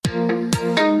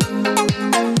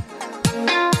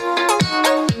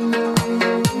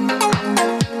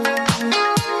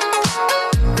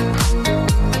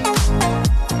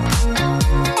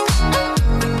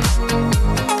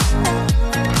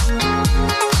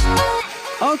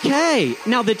Okay,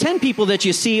 now the 10 people that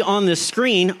you see on the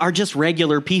screen are just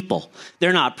regular people.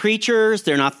 They're not preachers,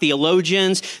 they're not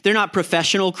theologians, they're not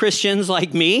professional Christians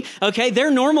like me, okay? They're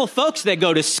normal folks that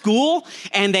go to school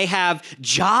and they have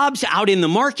jobs out in the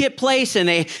marketplace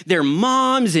and they're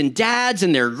moms and dads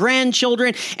and their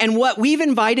grandchildren. And what we've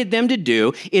invited them to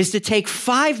do is to take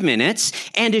 5 minutes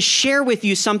and to share with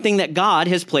you something that God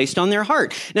has placed on their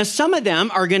heart. Now, some of them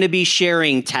are going to be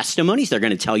sharing testimonies. They're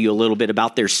going to tell you a little bit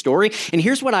about their story. And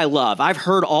here's what I love. I've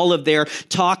heard all of their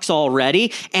talks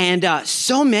already, and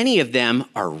so many of them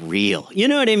are real. You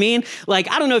know what I mean? Like,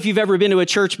 I don't know if you've ever been to a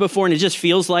church before and it just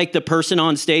feels like the person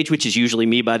on stage, which is usually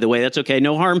me, by the way. That's okay.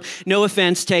 No harm, no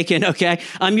offense taken, okay?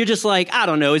 You're just like, I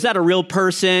don't know. Is that a real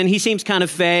person? He seems kind of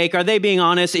fake. Are they being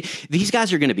honest? These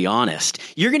guys are going to be honest.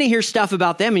 You're going to hear stuff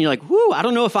about them and you're like, whoo, I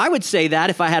don't know if I would say that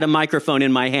if I had a microphone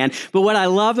in my hand. But what I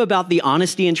love about the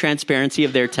honesty and transparency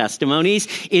of their testimonies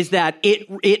is that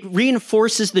it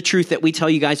reinforces the truth that we tell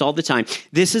you guys all the time.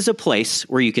 This is a place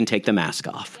where you can take the mask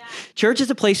off. Yeah. Church is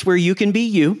a place where you can be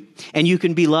you and you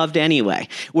can be loved anyway,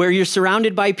 where you're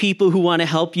surrounded by people who want to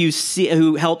help you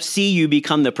see you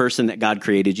become the person that God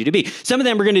created you to be. Some of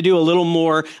them are going to do a little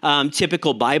more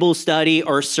typical Bible study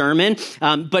or sermon,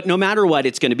 but no matter what,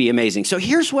 it's going to be amazing. So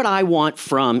here's what I want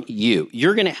from you.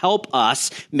 You're going to help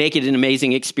us make it an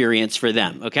amazing experience for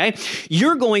them, okay?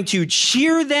 You're going to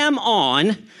cheer them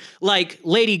on like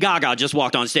Lady Gaga just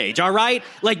walked on stage, all right?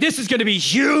 Like, this is going to be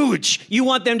huge. You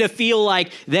want them to feel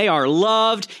like they are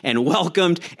loved and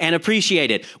welcomed and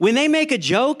appreciated. When they make a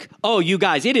joke, oh, you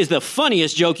guys, it is the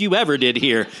funniest joke you ever did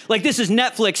here. Like, this is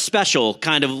Netflix special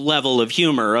kind of level of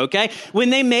humor, okay? When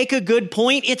they make a good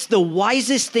point, it's the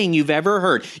wisest thing you've ever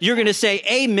heard. You're going to say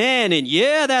amen and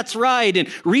yeah, that's right, and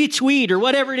retweet or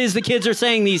whatever it is the kids are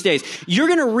saying these days. You're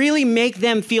going to really make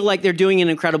them feel like they're doing an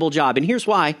incredible job. And here's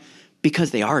why.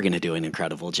 Because they are going to do an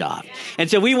incredible job. And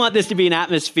so we want this to be an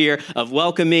atmosphere of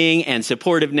welcoming and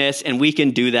supportiveness, and we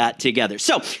can do that together.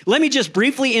 So let me just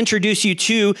briefly introduce you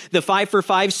to the 5 for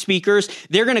 5 speakers.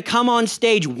 They're going to come on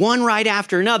stage one right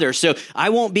after another. So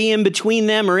I won't be in between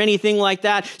them or anything like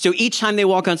that. So each time they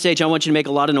walk on stage, I want you to make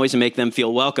a lot of noise and make them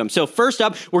feel welcome. So first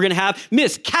up, we're going to have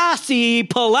Miss Cassie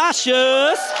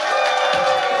Palacios.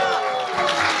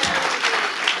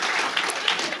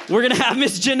 We're going to have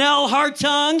Miss Janelle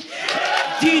Hartung,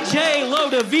 DJ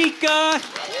Lodovica,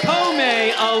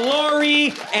 Kome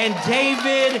Alori, and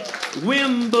David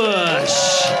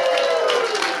Wimbush.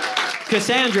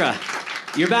 Cassandra,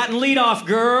 you're batting leadoff,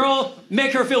 girl.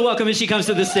 Make her feel welcome as she comes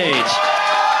to the stage.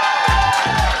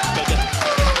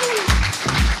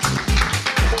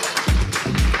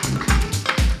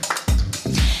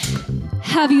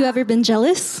 Have you ever been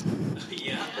jealous?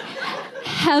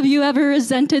 Have you ever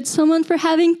resented someone for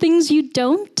having things you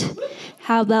don't?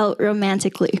 How about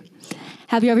romantically?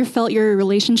 Have you ever felt your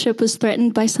relationship was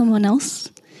threatened by someone else?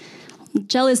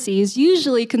 Jealousy is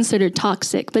usually considered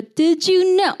toxic, but did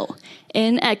you know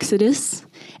in Exodus,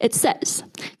 it says,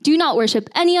 "Do not worship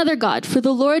any other god, for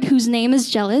the Lord whose name is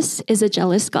jealous is a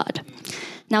jealous God."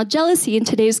 Now, jealousy in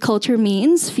today's culture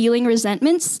means feeling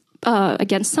resentments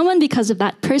against someone because of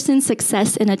that person's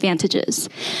success and advantages.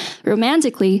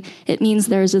 Romantically, it means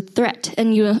there is a threat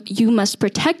and you must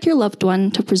protect your loved one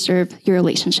to preserve your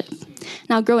relationship.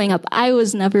 Now, growing up, I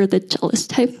was never the jealous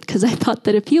type because I thought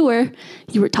that if you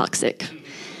were toxic.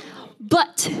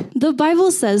 But the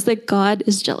Bible says that God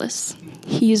is jealous.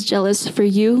 He is jealous for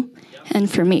you and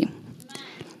for me.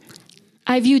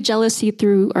 I viewed jealousy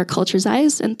through our culture's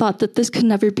eyes and thought that this could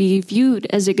never be viewed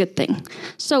as a good thing.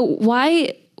 So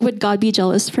why would God be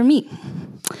jealous for me?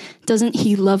 Doesn't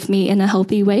he love me in a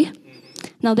healthy way?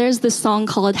 Now there's this song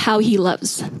called How He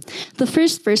Loves. The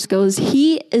first verse goes,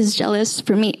 "He is jealous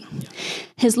for me.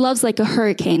 His love's like a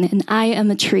hurricane and I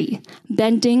am a tree,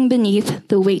 bending beneath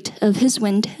the weight of his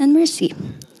wind and mercy."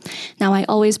 Now I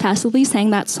always passively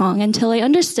sang that song until I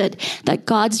understood that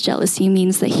God's jealousy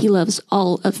means that he loves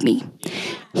all of me.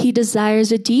 He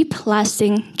desires a deep,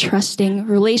 lasting, trusting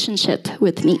relationship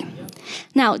with me.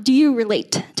 Now, do you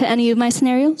relate to any of my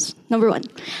scenarios? Number 1,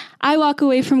 I walk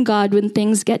away from God when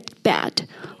things get bad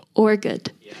or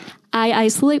good. I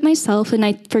isolate myself and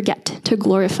I forget to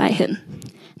glorify him.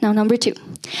 Now, number 2,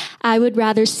 I would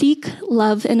rather seek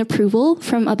love and approval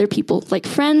from other people, like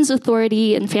friends,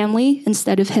 authority, and family,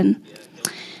 instead of him.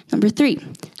 Number 3,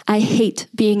 I hate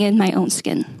being in my own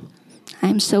skin.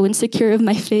 I'm so insecure of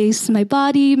my face, my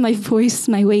body, my voice,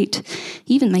 my weight,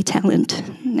 even my talent.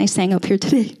 I sang up here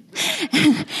today.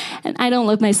 And I don't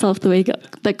love myself the way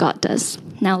that God does.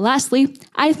 Now, lastly,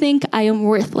 I think I am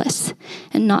worthless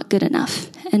and not good enough,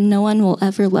 and no one will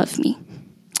ever love me.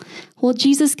 Well,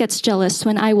 Jesus gets jealous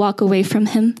when I walk away from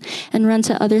him and run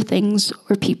to other things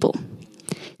or people.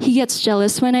 He gets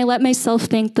jealous when I let myself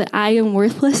think that I am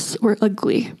worthless or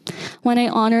ugly, when I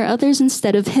honor others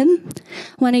instead of him,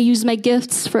 when I use my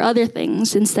gifts for other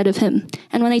things instead of him,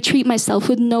 and when I treat myself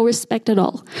with no respect at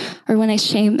all, or when I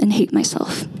shame and hate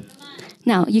myself.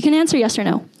 Now, you can answer yes or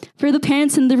no. For the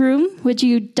parents in the room, would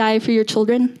you die for your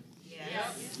children?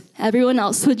 Yes. Everyone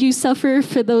else, would you suffer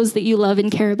for those that you love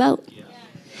and care about? Yes.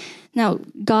 Now,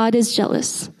 God is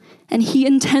jealous, and he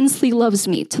intensely loves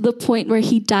me to the point where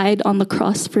he died on the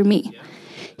cross for me.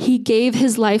 He gave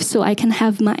his life so I can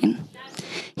have mine.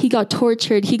 He got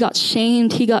tortured, he got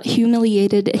shamed, he got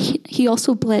humiliated. He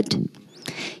also bled.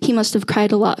 He must have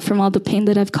cried a lot from all the pain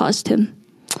that I've caused him.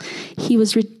 He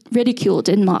was ridiculed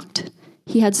and mocked.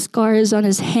 He had scars on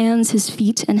his hands, his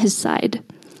feet, and his side.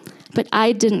 But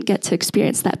I didn't get to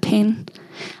experience that pain.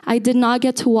 I did not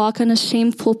get to walk on a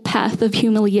shameful path of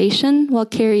humiliation while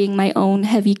carrying my own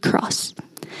heavy cross.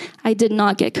 I did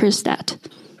not get cursed at.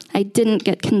 I didn't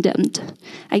get condemned.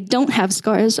 I don't have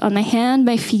scars on my hand,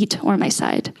 my feet, or my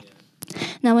side.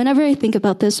 Now, whenever I think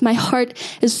about this, my heart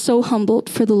is so humbled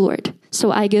for the Lord,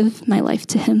 so I give my life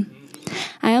to him.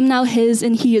 I am now his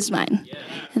and he is mine.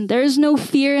 And there is no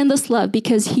fear in this love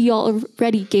because he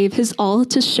already gave his all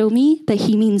to show me that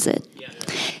he means it.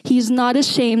 He is not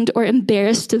ashamed or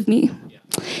embarrassed of me.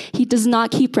 He does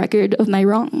not keep record of my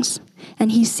wrongs,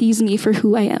 and he sees me for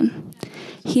who I am.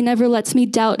 He never lets me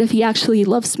doubt if he actually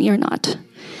loves me or not.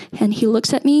 And he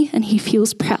looks at me and he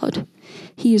feels proud.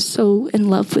 He is so in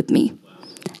love with me.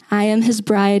 I am his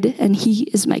bride and he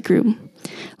is my groom.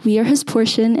 We are his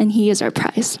portion and he is our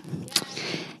prize.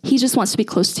 He just wants to be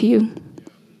close to you.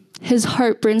 His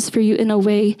heart burns for you in a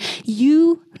way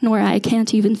you nor I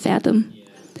can't even fathom.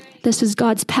 This is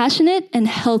God's passionate and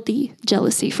healthy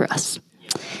jealousy for us.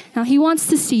 Now, he wants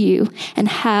to see you and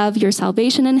have your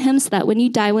salvation in him so that when you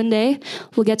die one day,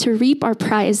 we'll get to reap our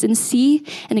prize and see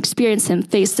and experience him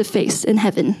face to face in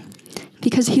heaven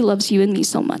because he loves you and me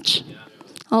so much.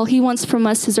 All he wants from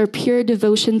us is our pure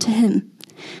devotion to him.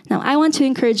 Now, I want to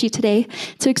encourage you today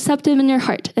to accept him in your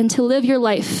heart and to live your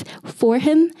life for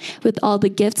him with all the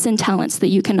gifts and talents that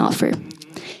you can offer.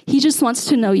 He just wants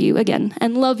to know you again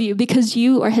and love you because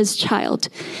you are his child.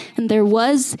 And there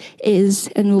was, is,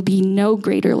 and will be no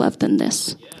greater love than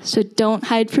this. So don't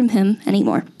hide from him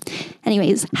anymore.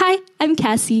 Anyways, hi, I'm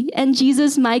Cassie, and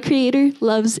Jesus, my creator,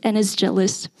 loves and is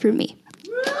jealous for me.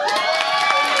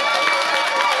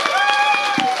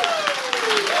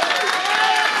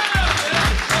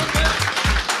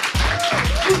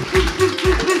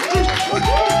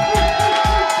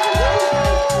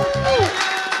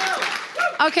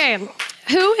 Okay,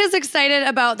 who is excited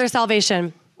about their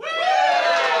salvation?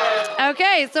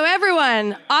 Okay, so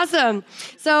everyone, awesome.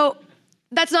 So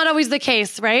that's not always the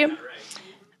case, right?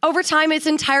 Over time, it's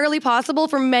entirely possible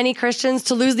for many Christians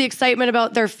to lose the excitement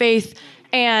about their faith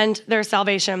and their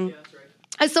salvation.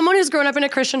 As someone who's grown up in a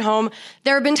Christian home,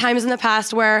 there have been times in the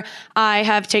past where I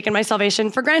have taken my salvation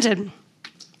for granted.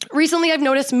 Recently, I've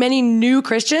noticed many new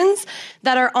Christians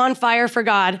that are on fire for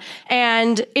God,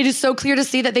 and it is so clear to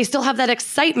see that they still have that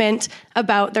excitement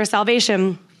about their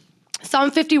salvation.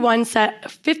 Psalm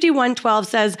 51:12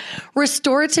 says,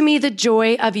 "Restore to me the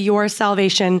joy of your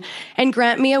salvation, and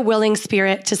grant me a willing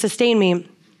spirit to sustain me."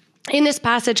 In this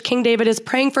passage, King David is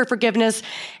praying for forgiveness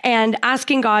and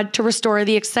asking God to restore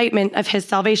the excitement of his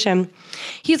salvation.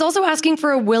 He's also asking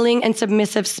for a willing and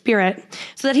submissive spirit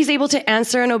so that he's able to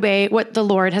answer and obey what the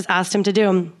Lord has asked him to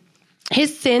do.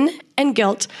 His sin and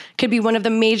guilt could be one of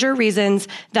the major reasons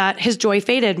that his joy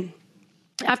faded.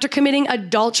 After committing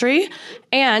adultery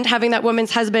and having that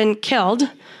woman's husband killed,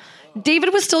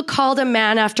 David was still called a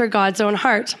man after God's own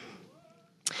heart.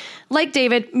 Like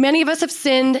David, many of us have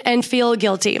sinned and feel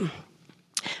guilty.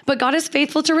 But God is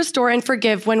faithful to restore and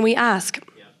forgive when we ask,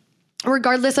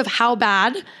 regardless of how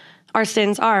bad our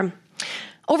sins are.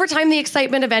 Over time, the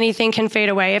excitement of anything can fade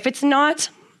away. If it's not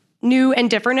new and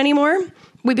different anymore,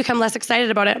 we become less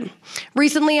excited about it.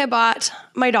 Recently, I bought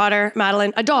my daughter,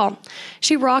 Madeline, a doll.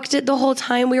 She rocked it the whole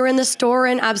time we were in the store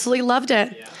and absolutely loved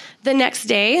it. Yeah. The next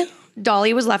day,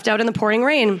 Dolly was left out in the pouring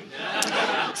rain.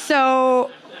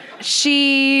 So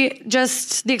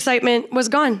the excitement was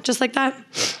gone, just like that.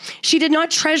 She did not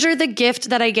treasure the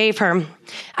gift that I gave her.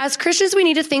 As Christians, we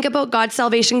need to think about God's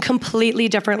salvation completely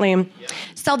differently. Yeah.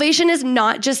 Salvation is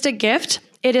not just a gift,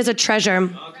 it is a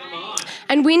treasure. Oh,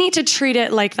 and we need to treat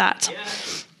it like that.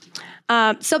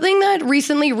 Something that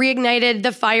recently reignited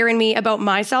the fire in me about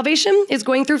my salvation is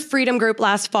going through Freedom Group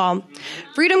last fall.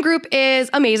 Freedom Group is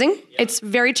amazing. It's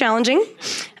very challenging.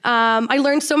 I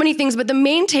learned so many things, but the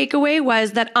main takeaway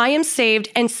was that I am saved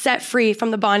and set free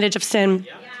from the bondage of sin.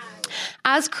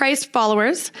 As Christ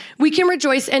followers, we can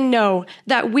rejoice and know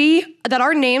that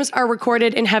our names are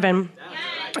recorded in heaven.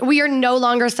 We are no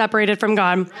longer separated from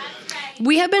God.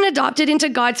 We have been adopted into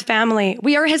God's family.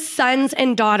 We are his sons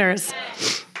and daughters.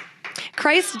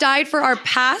 Christ died for our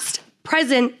past,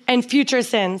 present, and future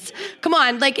sins. Come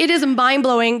on, it is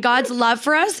mind-blowing. God's love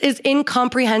for us is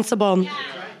incomprehensible.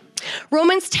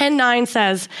 Romans 10:9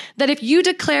 says that if you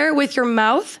declare with your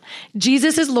mouth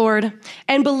Jesus is Lord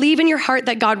and believe in your heart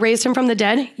that God raised him from the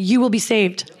dead, you will be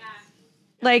saved.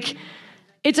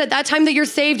 It's at that time that you're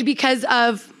saved because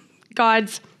of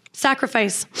God's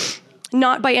sacrifice,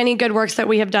 not by any good works that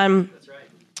we have done.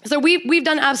 So we've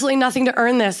done absolutely nothing to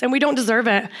earn this, and we don't deserve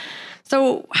it.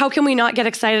 So how can we not get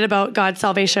excited about God's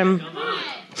salvation?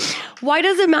 Why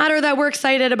does it matter that we're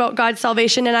excited about God's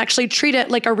salvation and actually treat it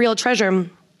like a real treasure?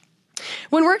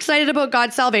 When we're excited about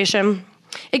God's salvation,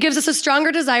 it gives us a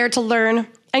stronger desire to learn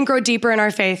and grow deeper in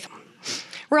our faith.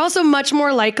 We're also much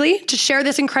more likely to share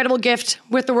this incredible gift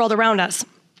with the world around us.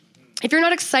 If you're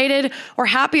not excited or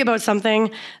happy about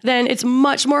something, then it's so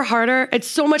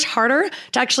much harder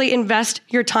to actually invest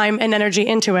your time and energy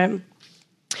into it.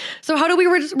 So how do we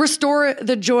restore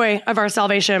the joy of our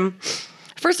salvation?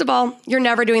 First of all, you're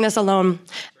never doing this alone.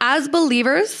 As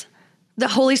believers, the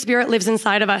Holy Spirit lives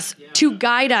inside of us to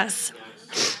guide us.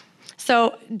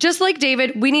 So just like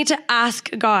David, we need to ask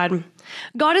God.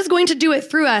 God is going to do it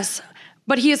through us,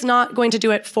 but he is not going to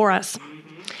do it for us.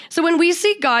 So when we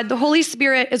seek God, the Holy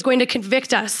Spirit is going to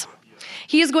convict us.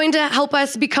 He is going to help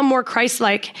us become more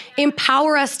Christ-like,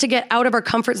 empower us to get out of our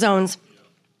comfort zones,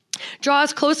 draw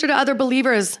us closer to other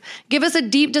believers, give us a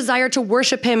deep desire to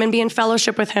worship him and be in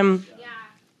fellowship with him.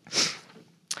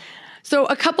 So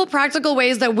a couple practical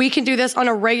ways that we can do this on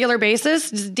a regular basis,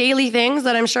 just daily things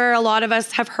that I'm sure a lot of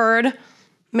us have heard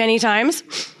many times.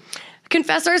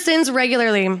 Confess our sins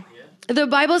regularly. The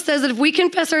Bible says that if we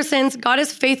confess our sins, God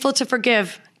is faithful to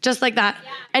forgive, just like that.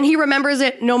 And he remembers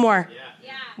it no more.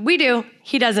 We do.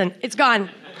 He doesn't. It's gone.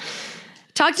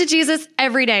 Talk to Jesus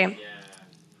every day.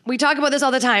 We talk about this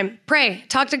all the time. Pray.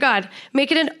 Talk to God.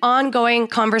 Make it an ongoing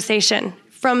conversation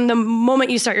from the moment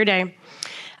you start your day.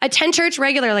 Attend church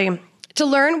regularly to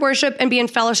learn, worship, and be in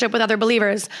fellowship with other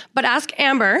believers. But ask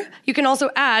Amber, you can also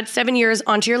add 7 years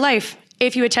onto your life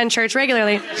if you attend church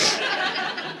regularly.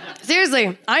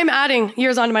 Seriously, I'm adding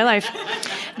years onto my life.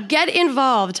 Get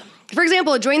involved. For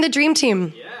example, join the Dream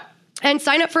Team and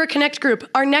sign up for a Connect group.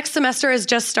 Our next semester is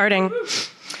just starting.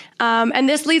 And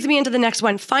this leads me into the next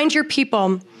one. Find your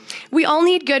people. We all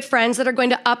need good friends that are going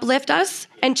to uplift us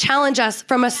and challenge us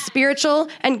from a spiritual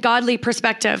and godly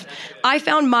perspective. I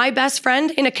found my best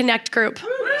friend in a Connect group.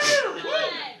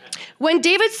 When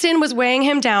David's sin was weighing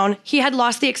him down, he had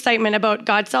lost the excitement about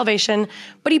God's salvation,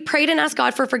 but he prayed and asked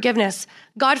God for forgiveness.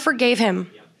 God forgave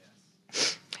him.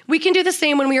 We can do the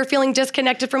same when we are feeling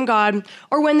disconnected from God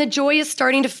or when the joy is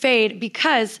starting to fade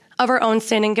because of our own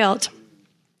sin and guilt.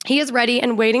 He is ready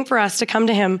and waiting for us to come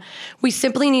to him. We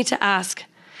simply need to ask.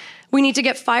 We need to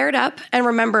get fired up and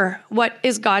remember what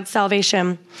is God's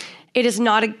salvation. It is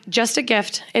not just a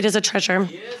gift, it is a treasure.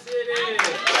 Yes, it is.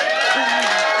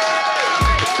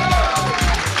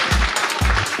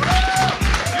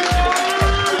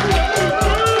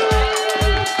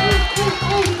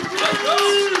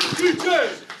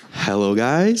 Hello,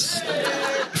 guys.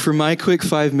 For my quick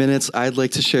 5 minutes, I'd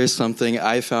like to share something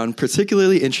I found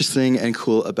particularly interesting and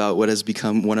cool about what has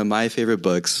become one of my favorite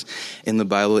books in the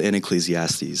Bible, in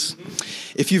Ecclesiastes.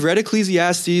 If you've read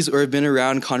Ecclesiastes or have been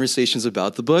around conversations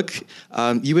about the book,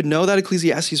 you would know that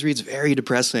Ecclesiastes reads very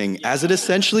depressing, as it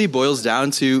essentially boils down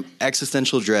to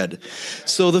existential dread.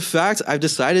 So the fact I've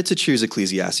decided to choose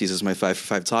Ecclesiastes as my 5 for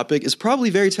 5 topic is probably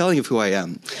very telling of who I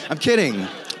am. I'm kidding.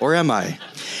 Or am I?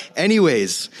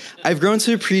 Anyways, I've grown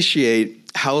to appreciate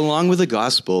how, along with the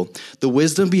gospel, the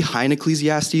wisdom behind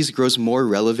Ecclesiastes grows more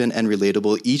relevant and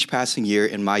relatable each passing year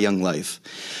in my young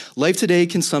life. Life today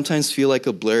can sometimes feel like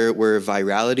a blur where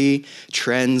virality,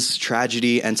 trends,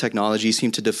 tragedy, and technology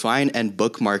seem to define and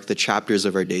bookmark the chapters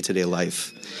of our day-to-day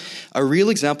life. A real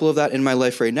example of that in my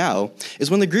life right now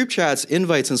is when the group chats,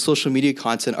 invites, and social media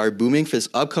content are booming for this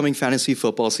upcoming fantasy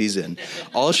football season,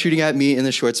 all shooting at me in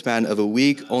the short span of a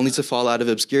week, only to fall out of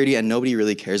obscurity, and nobody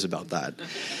really cares about that.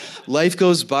 Life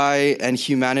goes by, and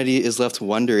humanity is left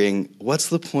wondering, what's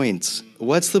the point?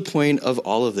 What's the point of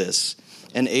all of this?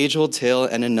 An age-old tale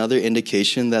and another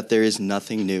indication that there is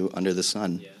nothing new under the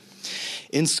sun.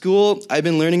 In school, I've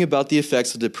been learning about the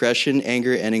effects of depression,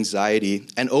 anger, and anxiety,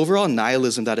 and overall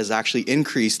nihilism that has actually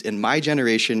increased in my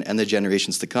generation and the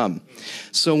generations to come.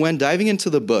 So when diving into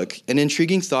the book, an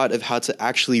intriguing thought of how to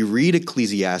actually read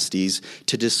Ecclesiastes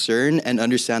to discern and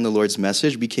understand the Lord's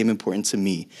message became important to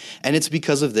me. And it's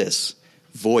because of this: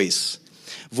 voice.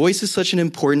 Voice is such an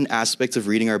important aspect of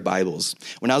reading our Bibles.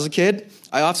 When I was a kid,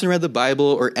 I often read the Bible,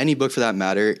 or any book for that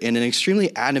matter, in an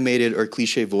extremely animated or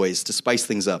cliche voice to spice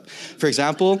things up. For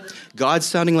example, God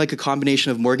sounding like a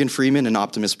combination of Morgan Freeman and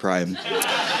Optimus Prime.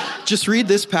 Just read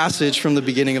this passage from the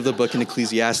beginning of the book in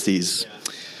Ecclesiastes.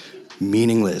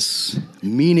 Meaningless,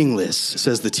 meaningless,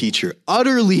 says the teacher.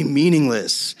 Utterly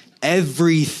meaningless.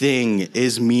 Everything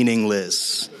is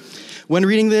meaningless. When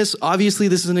reading this, obviously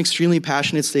this is an extremely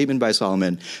passionate statement by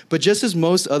Solomon, but just as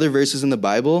most other verses in the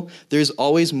Bible, there's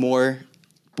always more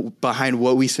behind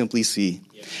what we simply see.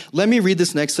 Let me read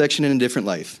this next section in a different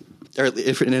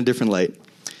light.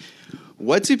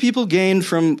 What do people gain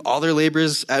from all their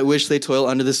labors at which they toil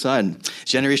under the sun?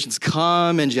 Generations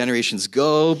come and generations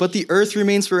go, but the earth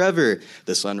remains forever.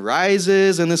 The sun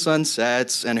rises and the sun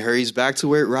sets and hurries back to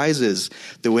where it rises.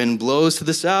 The wind blows to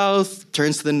the south,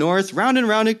 turns to the north, round and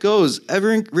round it goes,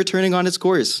 ever returning on its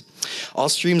course. All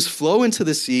streams flow into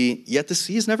the sea, yet the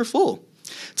sea is never full.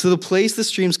 To the place the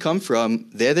streams come from,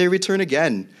 there they return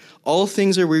again. All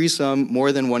things are wearisome,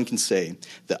 more than one can say.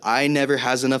 The eye never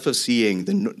has enough of seeing.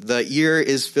 The ear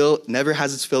never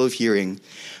has its fill of hearing.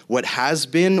 What has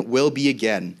been will be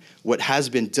again. What has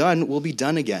been done will be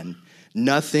done again.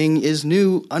 Nothing is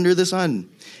new under the sun.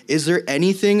 Is there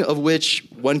anything of which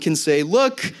one can say,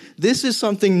 look, this is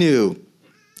something new?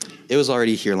 It was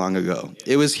already here long ago.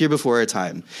 It was here before our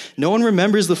time. No one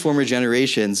remembers the former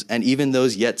generations, and even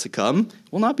those yet to come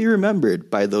will not be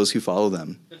remembered by those who follow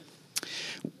them.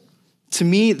 To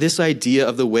me, this idea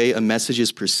of the way a message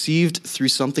is perceived through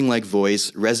something like voice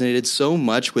resonated so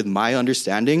much with my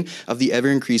understanding of the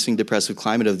ever-increasing depressive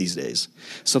climate of these days,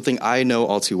 something I know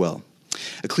all too well.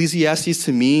 Ecclesiastes,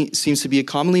 to me, seems to be a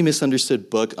commonly misunderstood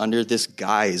book under this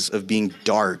guise of being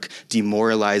dark,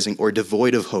 demoralizing, or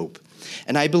devoid of hope.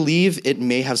 And I believe it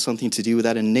may have something to do with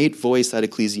that innate voice that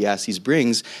Ecclesiastes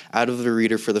brings out of the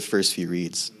reader for the first few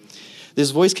reads.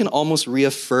 This voice can almost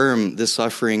reaffirm the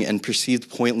suffering and perceived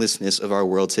pointlessness of our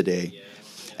world today.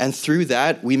 And through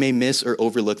that, we may miss or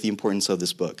overlook the importance of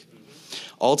this book.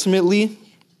 Ultimately,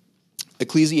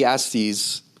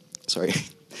 Ecclesiastes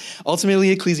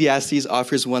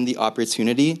offers one the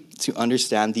opportunity to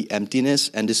understand the emptiness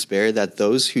and despair that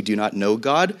those who do not know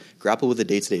God grapple with on a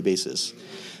day-to-day basis.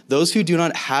 Those who do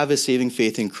not have a saving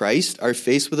faith in Christ are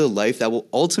faced with a life that will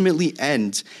ultimately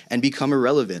end and become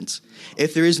irrelevant.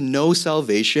 If there is no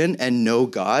salvation and no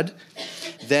God,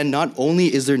 then not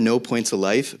only is there no point to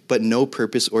life, but no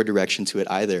purpose or direction to it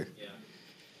either.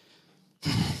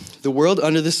 Yeah. The world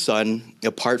under the sun,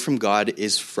 apart from God,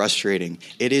 is frustrating.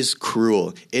 It is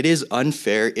cruel. It is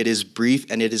unfair. It is brief,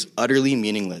 and it is utterly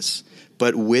meaningless.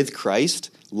 But with Christ,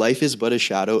 life is but a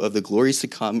shadow of the glories to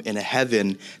come in a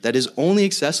heaven that is only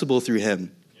accessible through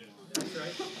him.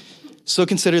 So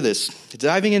consider this.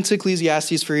 Diving into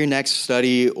Ecclesiastes for your next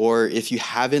study, or if you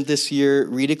haven't this year,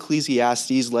 read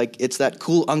Ecclesiastes like it's that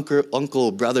cool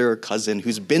uncle, brother, or cousin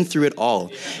who's been through it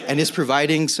all and is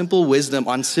providing simple wisdom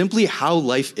on simply how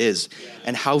life is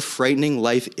and how frightening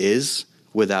life is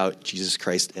without Jesus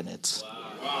Christ in it.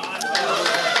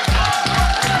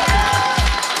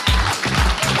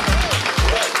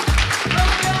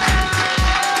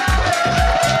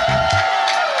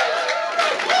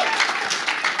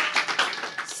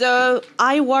 So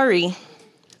I worry.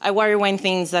 I worry when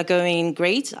things are going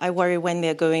great. I worry when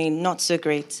they're going not so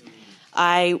great.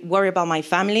 I worry about my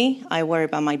family. I worry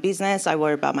about my business. I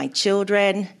worry about my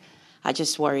children. I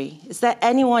just worry. Is there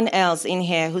anyone else in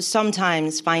here who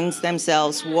sometimes finds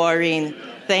themselves worrying?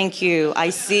 Thank you. I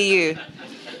see you.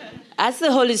 As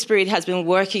the Holy Spirit has been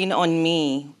working on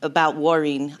me about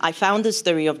worrying, I found the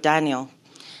story of Daniel.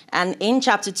 And in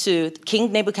chapter 2,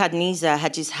 King Nebuchadnezzar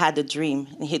had just had a dream.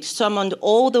 And he'd summoned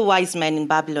all the wise men in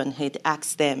Babylon. He'd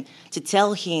asked them to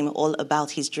tell him all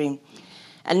about his dream.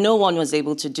 And no one was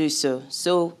able to do so.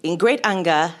 So in great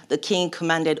anger, the king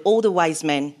commanded all the wise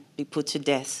men be put to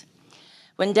death.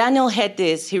 When Daniel heard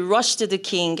this, he rushed to the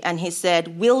king and he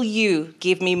said, "Will you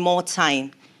give me more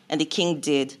time?" And the king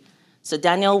did. So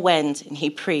Daniel went and he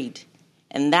prayed.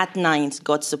 And that night,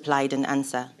 God supplied an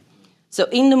answer. So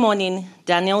in the morning,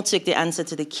 Daniel took the answer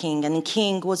to the king, and the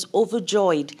king was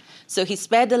overjoyed. So he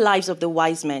spared the lives of the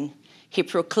wise men. He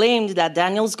proclaimed that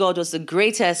Daniel's God was the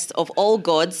greatest of all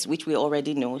gods, which we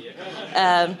already know.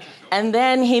 And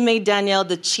then he made Daniel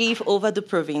the chief over the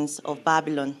province of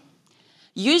Babylon.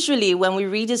 Usually, when we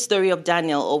read the story of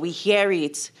Daniel or we hear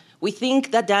it, we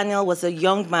think that Daniel was a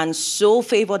young man so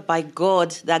favored by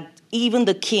God that even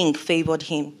the king favored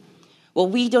him. What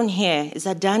we don't hear is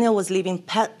that Daniel was living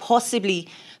possibly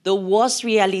the worst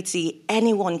reality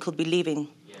anyone could be living.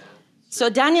 Yeah. So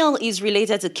Daniel is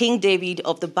related to King David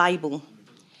of the Bible.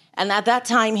 And at that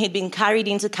time, he'd been carried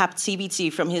into captivity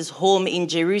from his home in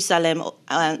Jerusalem,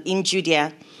 in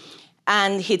Judea.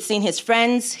 And he'd seen his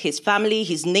friends, his family,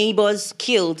 his neighbors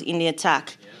killed in the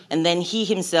attack. Yeah. And then he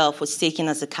himself was taken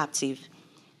as a captive.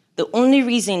 The only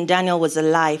reason Daniel was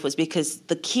alive was because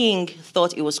the king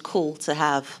thought it was cool to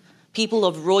have people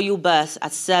of royal birth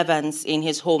as servants in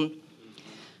his home.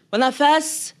 When I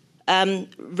first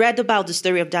read about the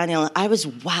story of Daniel, I was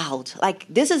wowed. Like,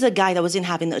 this is a guy that wasn't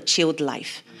having a chilled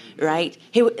life, right?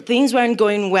 Things weren't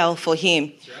going well for him.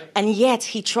 Right. And yet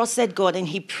he trusted God and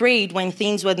he prayed when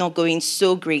things were not going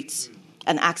so great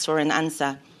and asked for an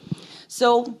answer.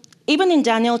 So even in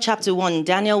Daniel chapter 1,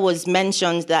 Daniel was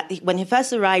mentioned that when he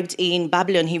first arrived in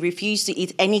Babylon, he refused to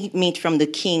eat any meat from the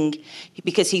king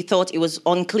because he thought it was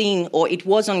unclean, or it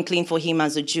was unclean for him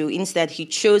as a Jew. Instead, he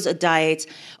chose a diet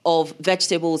of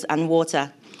vegetables and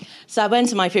water. So I went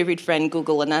to my favorite friend,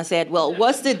 Google, and I said, well,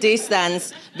 what's the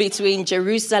distance between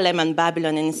Jerusalem and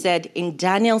Babylon? And he said, in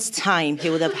Daniel's time, he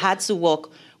would have had to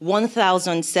walk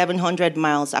 1,700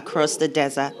 miles across the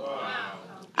desert.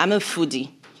 I'm a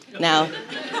foodie. Now,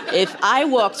 if I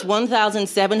walked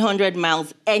 1,700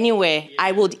 miles anywhere,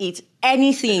 I would eat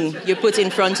anything you put in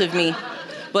front of me,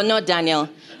 but not Daniel.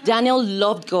 Daniel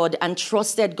loved God and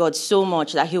trusted God so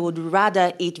much that he would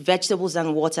rather eat vegetables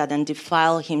and water than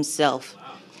defile himself.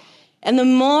 And the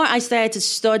more I started to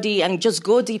study and just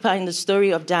go deeper in the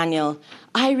story of Daniel,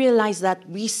 I realized that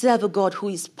we serve a God who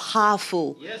is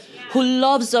powerful, who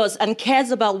loves us and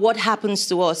cares about what happens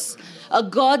to us, a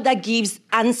God that gives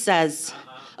answers,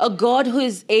 a God who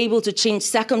is able to change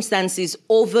circumstances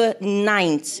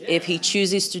overnight if he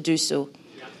chooses to do so.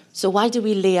 So why do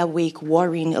we lay awake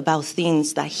worrying about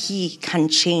things that he can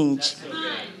change?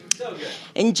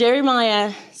 In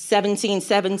Jeremiah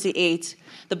 17:78,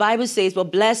 the Bible says,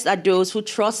 but blessed are those who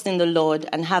trust in the Lord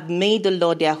and have made the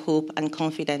Lord their hope and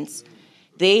confidence.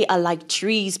 They are like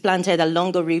trees planted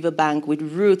along a riverbank with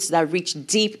roots that reach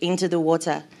deep into the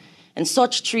water. And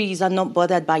such trees are not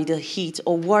bothered by the heat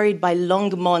or worried by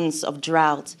long months of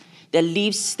drought. Their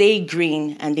leaves stay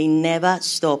green and they never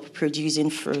stop producing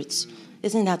fruits.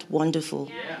 Isn't that wonderful?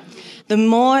 Yeah. The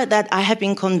more that I have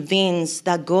been convinced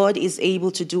that God is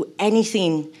able to do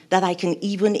anything that I can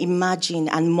even imagine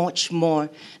and much more,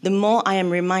 the more I am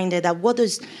reminded that what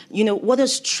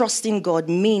does trusting God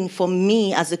mean for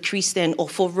me as a Christian or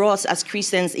for us as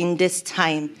Christians in this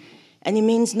time? And it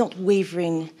means not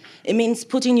wavering. It means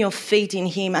putting your faith in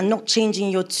him and not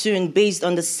changing your tune based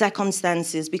on the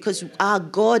circumstances, because our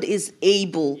God is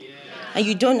able. Yeah. And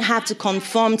you don't have to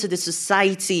conform to the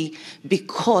society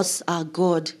because our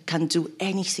God can do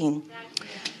anything.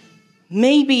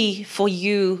 Maybe for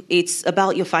you, it's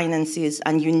about your finances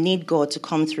and you need God to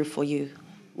come through for you.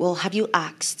 Well, have you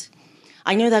asked?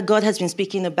 I know that God has been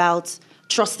speaking about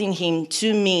trusting him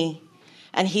to me.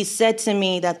 And he said to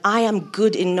me that I am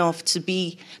good enough to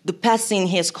be the person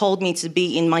he has called me to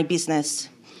be in my business.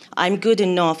 I'm good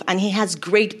enough, and he has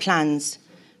great plans.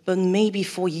 But maybe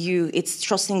for you, it's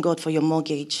trusting God for your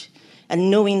mortgage and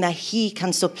knowing that he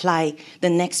can supply the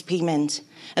next payment.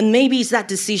 And maybe it's that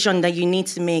decision that you need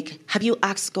to make. Have you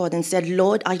asked God and said,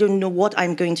 Lord, I don't know what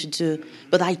I'm going to do,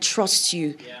 but I trust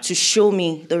you to show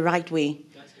me the right way.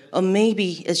 Or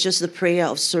maybe it's just the prayer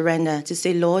of surrender to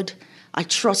say, Lord, I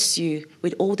trust you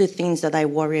with all the things that I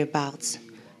worry about.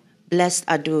 Blessed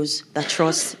are those that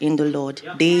trust in the Lord.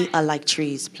 They are like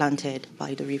trees planted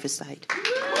by the riverside.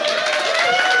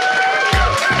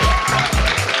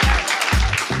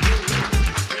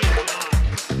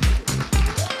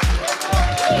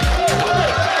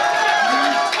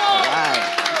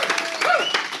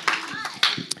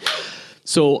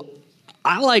 So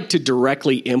I like to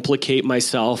directly implicate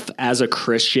myself as a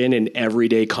Christian in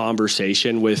everyday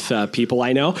conversation with people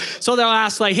I know. So they'll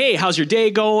ask like, hey, how's your day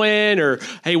going? Or,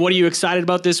 hey, what are you excited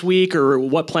about this week? Or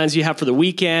what plans do you have for the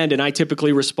weekend? And I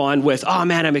typically respond with, oh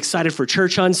man, I'm excited for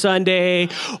church on Sunday.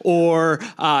 Or,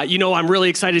 I'm really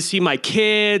excited to see my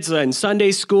kids in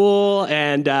Sunday school.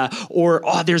 And,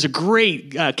 there's a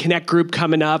great Connect group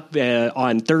coming up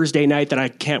on Thursday night that I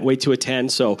can't wait to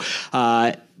attend. So,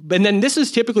 And then this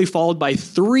is typically followed by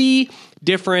 3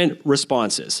 different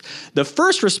responses. The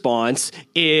first response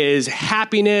is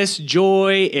happiness,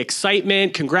 joy,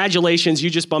 excitement. Congratulations,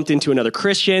 you just bumped into another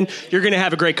Christian. You're going to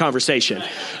have a great conversation,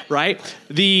 right?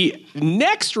 The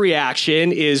next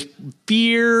reaction is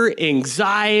fear,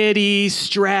 anxiety,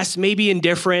 stress, maybe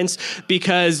indifference,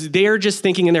 because they're just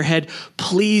thinking in their head,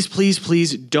 please, please,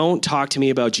 please don't talk to me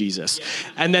about Jesus.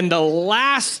 And then the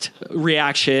last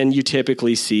reaction you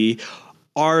typically see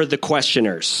are the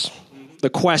questioners. The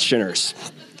questioners.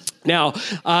 Now,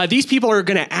 these people are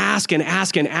going to ask and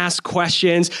ask and ask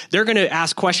questions. They're going to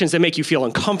ask questions that make you feel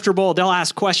uncomfortable. They'll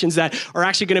ask questions that are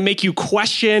actually going to make you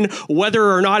question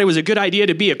whether or not it was a good idea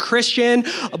to be a Christian.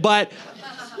 But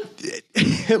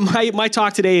my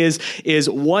talk today is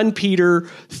 1 Peter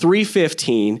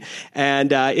 3:15,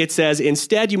 and it says,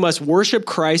 "Instead, you must worship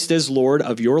Christ as Lord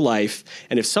of your life.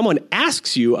 And if someone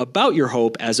asks you about your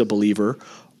hope as a believer,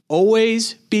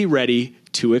 always be ready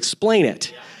to explain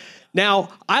it." Now,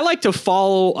 I like to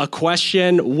follow a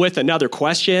question with another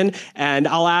question, and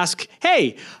I'll ask,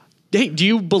 hey, do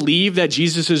you believe that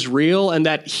Jesus is real and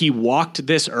that he walked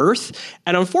this earth?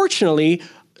 And unfortunately,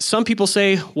 some people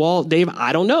say, well, Dave,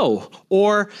 I don't know.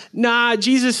 Or, nah,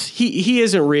 Jesus, he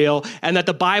isn't real, and that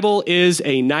the Bible is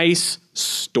a nice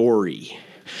story.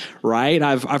 Right?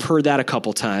 I've heard that a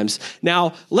couple times.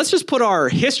 Now, let's just put our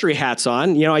history hats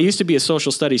on. You know, I used to be a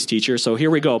social studies teacher, so here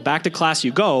we go. Back to class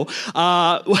you go.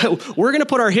 We're going to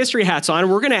put our history hats on.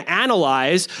 We're going to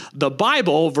analyze the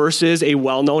Bible versus a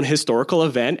well-known historical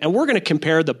event, and we're going to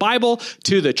compare the Bible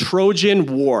to the Trojan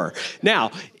War. Now,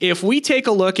 if we take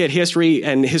a look at history,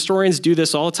 and historians do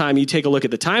this all the time, you take a look at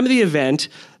the time of the event,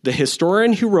 the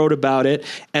historian who wrote about it,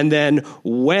 and then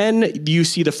when you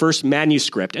see the first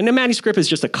manuscript. And the manuscript is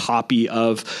just a copy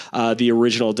of the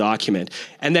original document.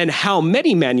 And then how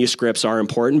many manuscripts are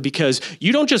important, because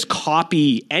you don't just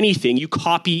copy anything, you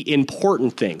copy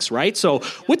important things, right? So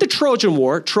with the Trojan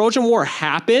War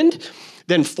happened.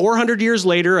 Then 400 years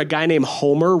later, a guy named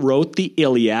Homer wrote the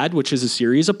Iliad, which is a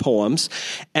series of poems.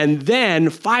 And then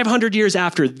 500 years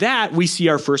after that, we see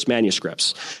our first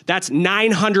manuscripts. That's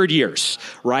 900 years,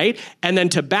 right? And then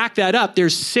to back that up,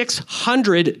 there's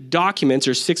 600 documents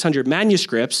or 600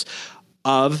 manuscripts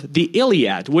of the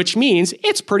Iliad, which means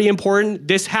it's pretty important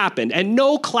this happened. And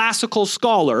no classical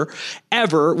scholar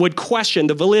ever would question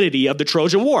the validity of the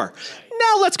Trojan War.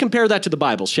 Now let's compare that to the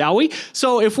Bible, shall we?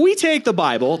 So if we take the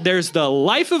Bible, there's the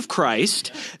life of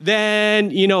Christ, then,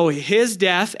 his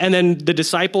death, and then the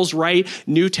disciples write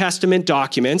New Testament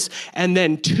documents. And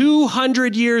then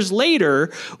 200 years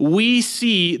later, we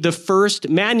see the first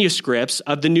manuscripts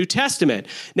of the New Testament.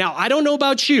 Now, I don't know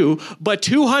about you, but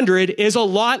 200 is a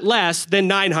lot less than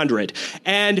 900.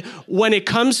 And when it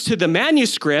comes to the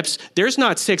manuscripts, there's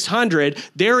not 600.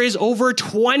 There is over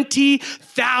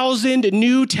 20,000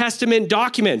 New Testament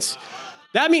documents.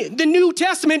 That means the New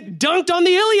Testament dunked on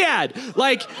the Iliad.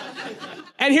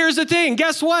 And here's the thing.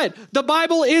 Guess what? The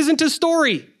Bible isn't a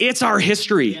story. It's our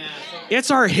history. It's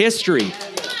our history.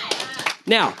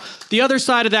 Now, the other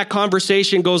side of that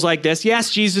conversation goes like this.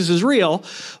 Yes, Jesus is real,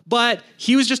 but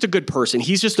he was just a good person.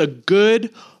 He's just a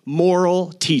good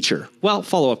moral teacher. Well,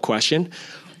 follow-up question.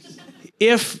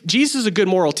 If Jesus is a good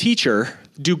moral teacher,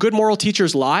 do good moral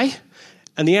teachers lie?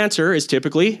 And the answer is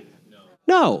typically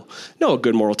no. No, a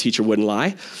good moral teacher wouldn't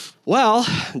lie. Well,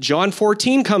 John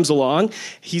 14 comes along.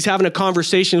 He's having a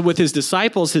conversation with his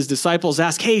disciples. His disciples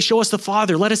ask, hey, show us the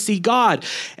Father. Let us see God.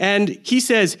 And he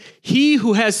says, he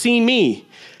who has seen me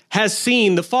has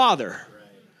seen the Father.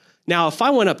 Now, if I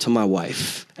went up to my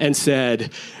wife and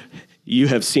said, you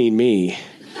have seen me,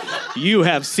 you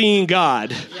have seen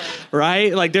God,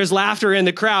 right? There's laughter in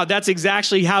the crowd. That's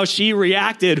exactly how she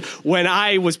reacted when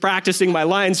I was practicing my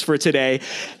lines for today.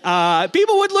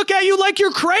 People would look at you like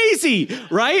you're crazy,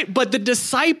 right? But the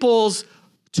disciples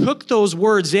took those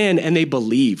words in and they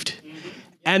believed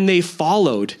and they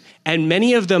followed, and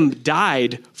many of them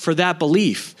died for that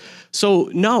belief. So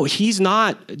no, he's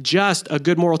not just a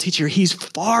good moral teacher. He's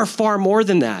far, far more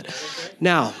than that.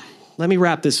 Now, let me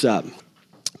wrap this up.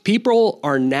 People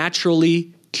are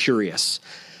naturally curious.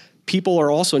 People are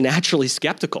also naturally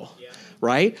skeptical,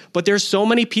 right? But there's so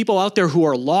many people out there who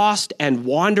are lost and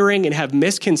wandering and have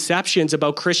misconceptions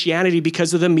about Christianity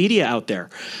because of the media out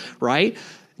there, right?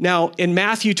 Now, in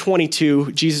Matthew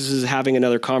 22, Jesus is having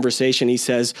another conversation. He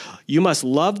says, you must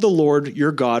love the Lord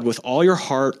your God with all your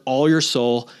heart, all your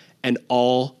soul, and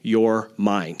all your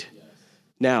mind.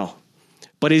 Now,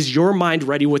 but is your mind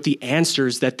ready with the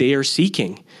answers that they are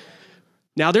seeking?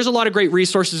 Now, there's a lot of great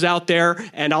resources out there,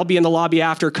 and I'll be in the lobby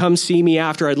after. Come see me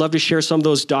after. I'd love to share some of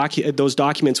those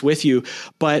documents with you.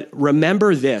 But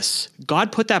remember this,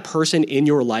 God put that person in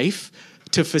your life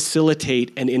to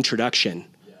facilitate an introduction.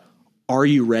 Are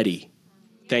you ready?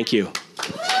 Thank you.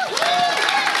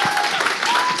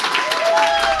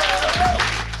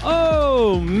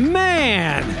 Oh,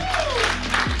 man.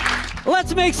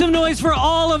 Let's make some noise for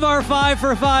all of our 5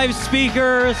 for 5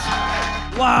 speakers.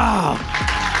 Wow.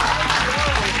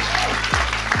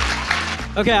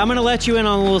 Okay, I'm going to let you in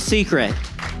on a little secret.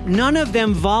 None of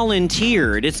them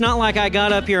volunteered. It's not like I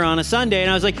got up here on a Sunday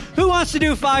and I was like, who wants to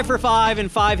do 5 for 5?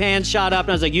 And 5 hands shot up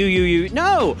and I was like, you.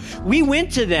 No, we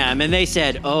went to them and they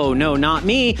said, oh, no, not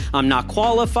me. I'm not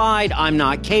qualified. I'm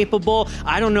not capable.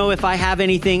 I don't know if I have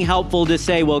anything helpful to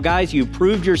say. Well, guys, you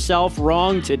proved yourself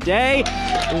wrong today.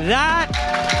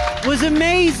 That was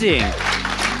amazing.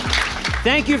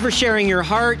 Thank you for sharing your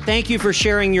heart. Thank you for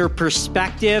sharing your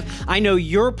perspective. I know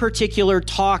your particular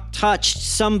talk touched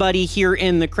somebody here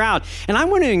in the crowd. And I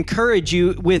want to encourage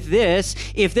you with this.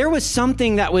 If there was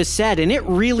something that was said and it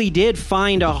really did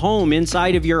find a home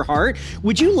inside of your heart,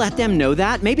 would you let them know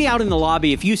that? Maybe out in the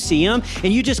lobby, if you see them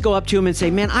and you just go up to them and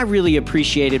say, man, I really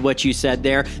appreciated what you said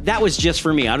there. That was just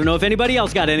for me. I don't know if anybody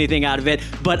else got anything out of it,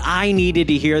 but I needed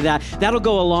to hear that. That'll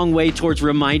go a long way towards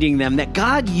reminding them that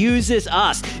God uses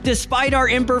us despite our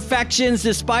imperfections,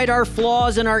 despite our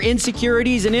flaws and our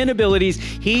insecurities and inabilities.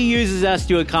 He uses us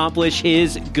to accomplish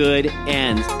his good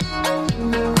ends.